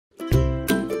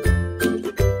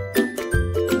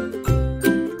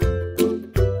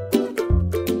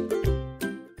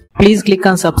Please click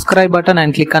on subscribe button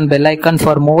and click on bell icon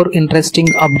for more interesting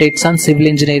updates on civil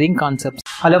engineering concepts.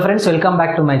 Hello friends, welcome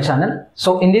back to my channel.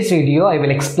 So in this video I will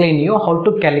explain you how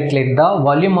to calculate the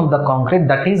volume of the concrete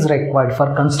that is required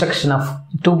for construction of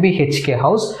 2 BHK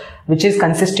house, which is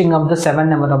consisting of the 7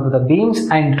 number of the beams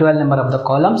and 12 number of the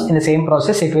columns. In the same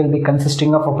process it will be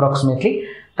consisting of approximately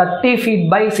 30 feet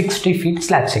by 60 feet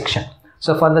slab section.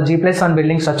 So for the G+1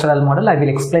 building structural model, I will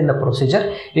explain the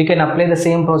procedure. You can apply the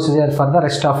same procedure for the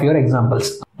rest of your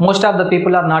examples. Most of the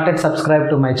people are not yet subscribed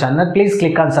to my channel. Please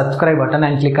click on subscribe button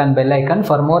and click on bell icon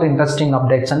for more interesting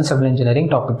updates on civil engineering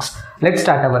topics. Let's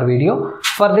start our video.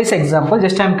 For this example,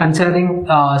 just I am considering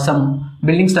some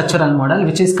building structural model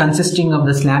which is consisting of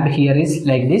the slab here is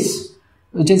like this,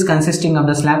 which is consisting of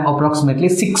the slab approximately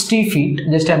 60 feet,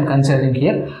 just I am considering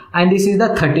here, and this is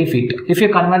the 30 feet. If you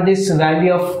convert this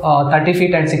value of 30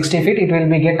 feet and 60 feet, it will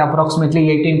be get approximately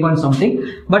 18 point something,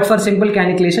 but for simple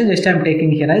calculation just I am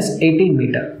taking here as 18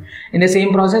 meter. In the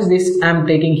same process, this I am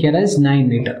taking here as 9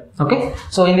 meter. Okay,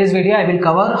 so in this video I will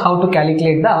cover how to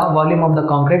calculate the volume of the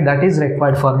concrete that is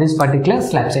required for this particular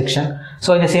slab section.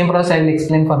 So in the same process I will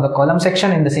explain for the column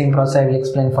section, in the same process I will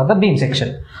explain for the beam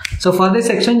section. So for this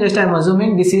section, just I am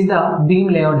assuming this is the beam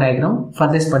layout diagram for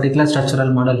this particular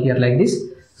structural model here like this.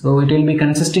 So it will be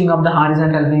consisting of the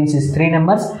horizontal beams is 3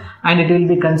 numbers and it will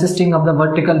be consisting of the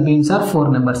vertical beams are 4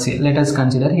 numbers here. Let us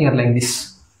consider here like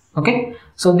this. Okay,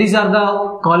 so these are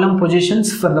the column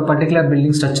positions for the particular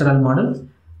building structural model.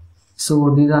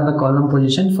 So these are the column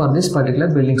position for this particular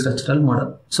building structural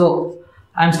model. So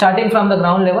I am starting from the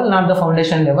ground level, not the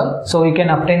foundation level. So you can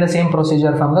obtain the same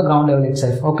procedure from the ground level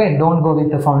itself. Okay, don't go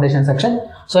with the foundation section.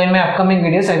 So in my upcoming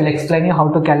videos, I will explain you how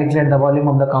to calculate the volume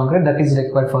of the concrete that is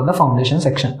required for the foundation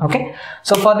section. Okay,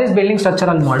 so for this building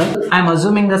structural model, I am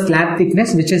assuming the slab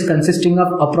thickness which is consisting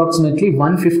of approximately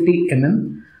 150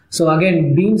 mm. So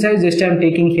again, beam size just I am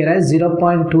taking here as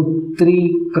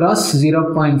 0.23 cross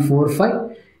 0.45.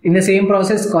 In the same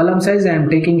process, column size I am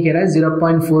taking here as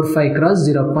 0.45 cross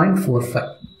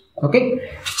 0.45. Okay,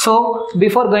 so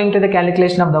before going to the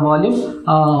calculation of the volume,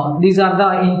 these are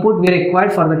the input we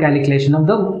required for the calculation of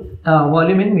the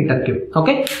volume in meter cube.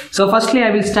 Okay, so firstly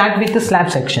I will start with the slab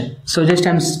section. So just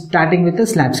I am starting with the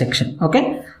slab section.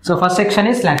 Okay, so first section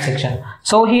is slab section.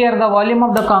 So here the volume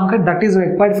of the concrete that is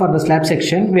required for the slab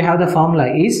section, we have the formula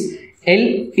is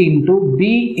L into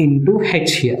B into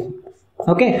H here.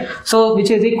 Okay, so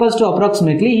which is equals to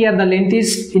approximately, here the length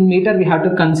is in meter we have to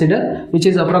consider, which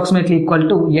is approximately equal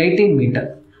to 18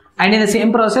 meter, and in the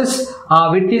same process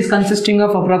width is consisting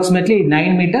of approximately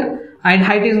 9 meter and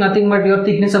height is nothing but your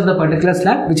thickness of the particular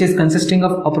slab, which is consisting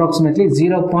of approximately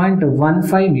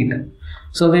 0.15 meter.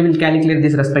 So we will calculate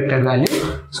this respected value.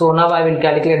 So now I will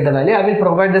calculate the value. I will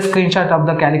provide the screenshot of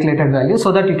the calculated value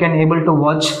so that you can able to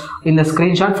watch in the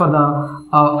screenshot for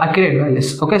the accurate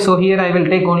values. Okay, so here I will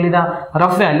take only the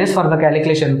rough values for the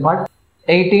calculation part.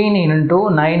 18 into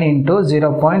 9 into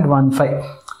 0.15.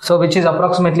 So which is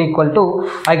approximately equal to,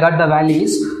 I got the value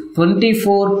is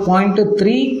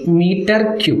 24.3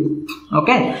 meter cube.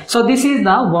 Okay, so this is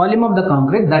the volume of the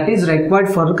concrete that is required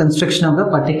for construction of the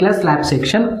particular slab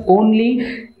section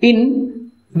only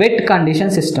in wet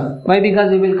condition system. Why? Because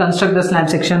we will construct the slab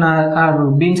section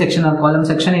or beam section or column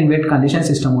section in wet condition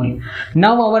system only.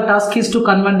 Now our task is to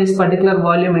convert this particular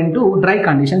volume into dry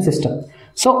condition system.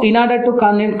 So in order to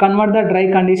convert the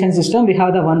dry condition system, we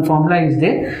have the one formula is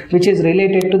there which is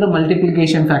related to the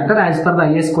multiplication factor as per the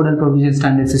IS code and provision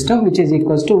standard system, which is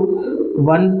equals to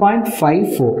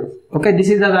 1.54. Okay, this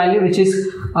is the value which is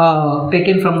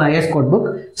taken from the IS code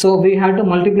book. So we have to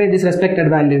multiply this respected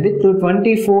value with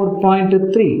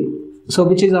 24.3. So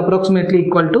which is approximately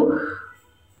equal to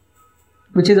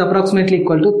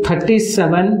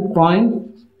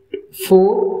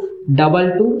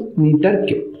 37.422 meter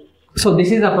cube. So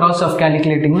this is the process of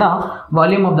calculating the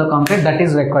volume of the concrete that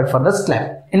is required for the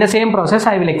slab. In the same process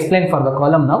I will explain for the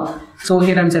column now. So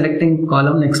here I am selecting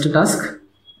column, next task,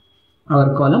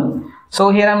 our column.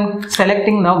 So here I am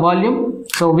selecting the volume,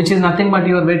 so which is nothing but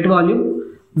your wet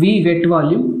volume, V wet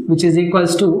volume, which is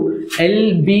equals to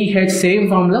LBH, same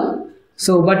formula.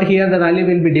 So but here the value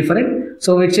will be different.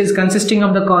 So which is consisting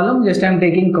of the column, just I am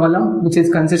taking column which is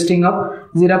consisting of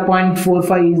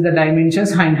 0.45 is the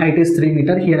dimensions and height is 3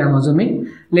 meter. Here I am assuming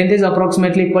length is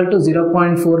approximately equal to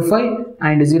 0.45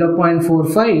 and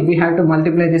 0.45 we have to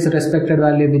multiply this respected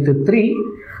value with 3.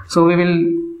 So we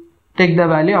will take the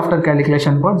value after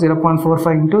calculation part,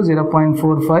 0.45 into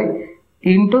 0.45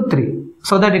 into 3,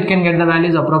 so that it can get the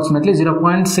values approximately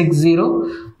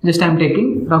 0.60. Just I am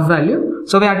taking rough value.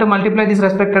 So we have to multiply this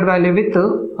respected value with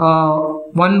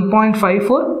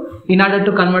 1.54 in order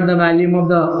to convert the volume of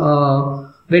the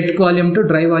wet volume to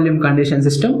dry volume condition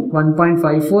system,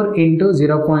 1.54 into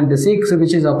 0.6,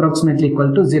 which is approximately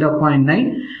equal to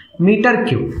 0.9 meter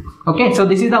cube. Okay, so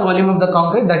this is the volume of the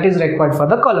concrete that is required for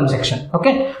the column section.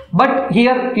 Okay, but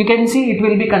here you can see it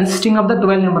will be consisting of the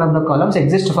 12 number of the columns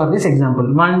exist for this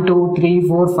example, 1 2 3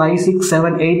 4 5 6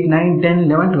 7 8 9 10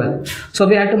 11 12. So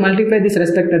we have to multiply this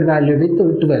respected value with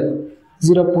 12,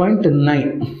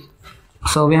 0.9.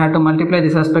 so we have to multiply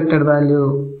this respected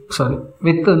value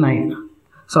with 12,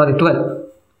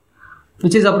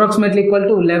 which is approximately equal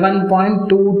to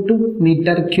 11.22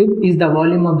 meter cube is the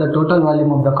volume of the total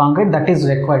volume of the concrete that is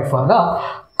required for the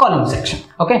column section.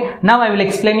 Okay, now I will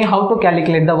explain you how to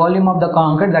calculate the volume of the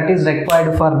concrete that is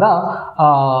required for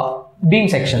the beam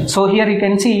section. So here you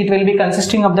can see it will be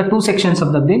consisting of the two sections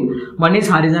of the beam. One is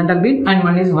horizontal beam and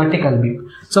one is vertical beam.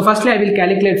 So firstly I will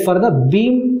calculate for the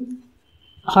beam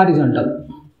horizontal.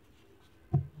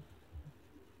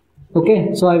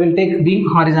 Okay, so I will take beam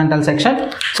horizontal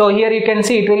section. So here you can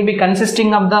see it will be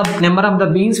consisting of the number of the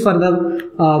beams for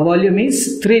the volume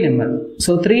is 3 number.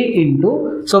 So 3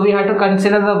 into, so we have to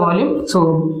consider the volume.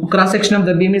 So cross section of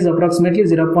the beam is approximately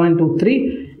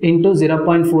 0.23 into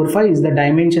 0.45 is the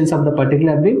dimensions of the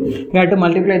particular beam. We have to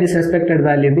multiply this respected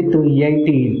value with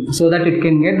 18 so that it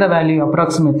can get the value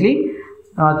approximately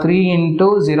 3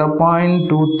 into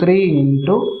 0.23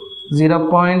 into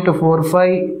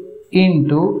 0.45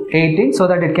 into 18, so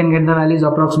that it can get the values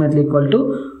approximately equal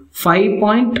to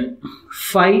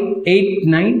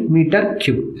 5.589 meter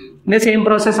cube. In the same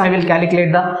process I will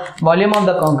calculate the volume of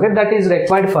the concrete that is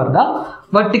required for the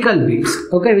vertical beams,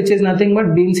 okay, which is nothing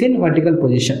but beams in vertical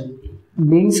position,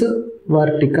 beams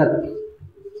vertical.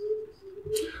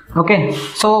 Okay,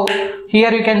 so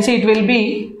here you can see it will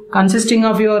be consisting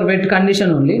of your wet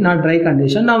condition only, not dry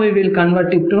condition. Now we will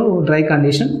convert it to dry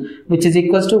condition, which is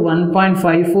equals to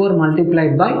 1.54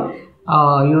 multiplied by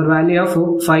your value of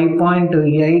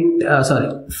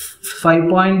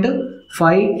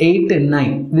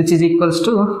 5.589, which is equals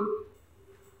to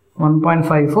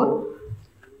 1.54,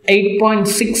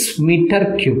 8.6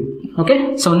 meter cube.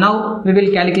 Okay, so now we will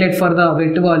calculate for the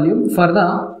wet volume for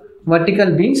the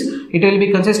vertical beams. It will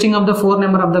be consisting of the 4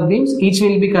 number of the beams. Each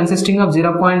will be consisting of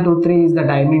 0.23 is the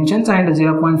dimensions and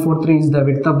 0.43 is the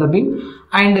width of the beam,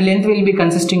 and the length will be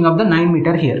consisting of the 9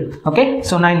 meter here. Okay,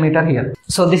 so 9 meter here.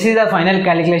 So this is the final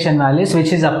calculation values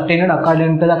which is obtained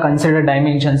according to the considered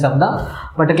dimensions of the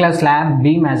particular slab,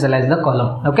 beam as well as the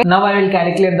column. Okay, now I will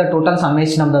calculate the total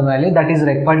summation of the value that is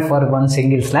required for one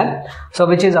single slab, so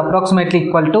which is approximately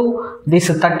equal to this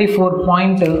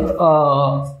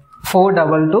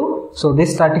 34.422. So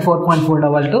this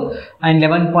 34.422 and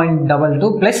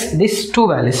 11.22 plus this 2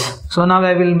 values. So now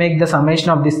I will make the summation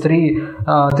of these three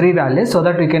values so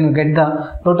that we can get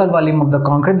the total volume of the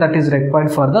concrete that is required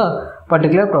for the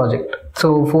particular project.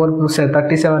 So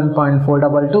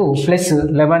 37.422 plus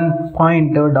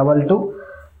 11.22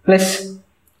 plus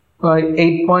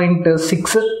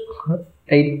 8.6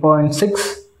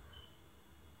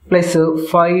 plus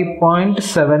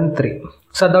 5.73.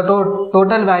 So the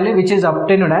total value which is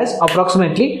obtained as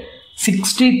approximately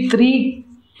 63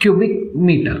 cubic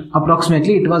meter.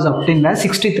 Approximately it was obtained as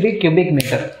 63 cubic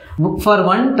meter. For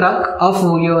one truck of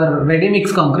your ready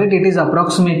mix concrete, it is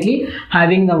approximately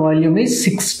having the volume is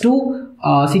 6 to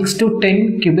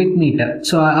 10 cubic meter.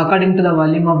 So according to the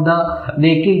volume of the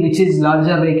vehicle, which is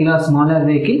larger vehicle or smaller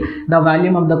vehicle, the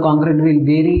volume of the concrete will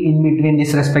vary in between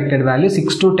this respected value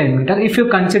 6 to 10 meter. If you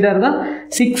consider the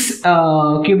 6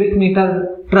 cubic meter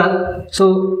truck,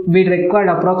 so we required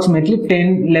approximately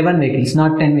 11 vehicles,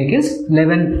 not 10 vehicles,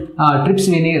 11 trips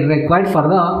we need required for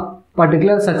the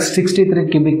particular 63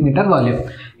 cubic meter volume.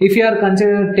 If you are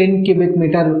considering 10 cubic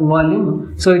meter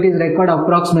volume, so it is required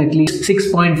approximately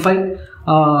 6.5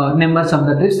 numbers of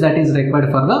the trips that is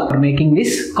required for making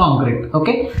this concrete.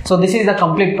 Okay, so this is the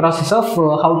complete process of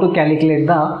how to calculate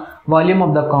the volume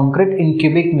of the concrete in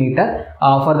cubic meter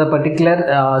for the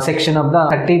particular section of the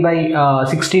 30 by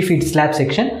 60 feet slab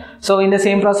section. So in the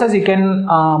same process you can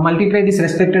multiply this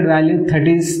respected value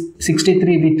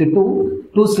 63 with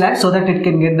 2 slabs so that it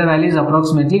can get the values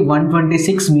approximately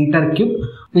 126 meter cube,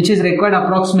 which is required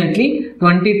approximately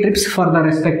 20 trips for the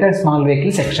respected small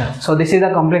vehicle section. So this is the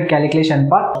complete calculation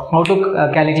part, how to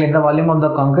calculate the volume of the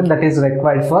concrete that is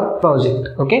required for project.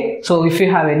 Okay, so if you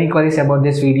have any queries about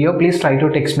this video, please try to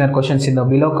text me your questions in the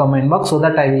below comment box so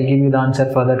that I will give you the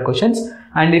answer for that questions.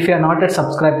 And if you are not yet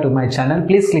subscribed to my channel,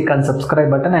 please click on subscribe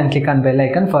button and click on bell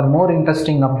icon for more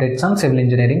interesting updates on civil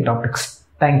engineering topics.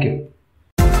 Thank you.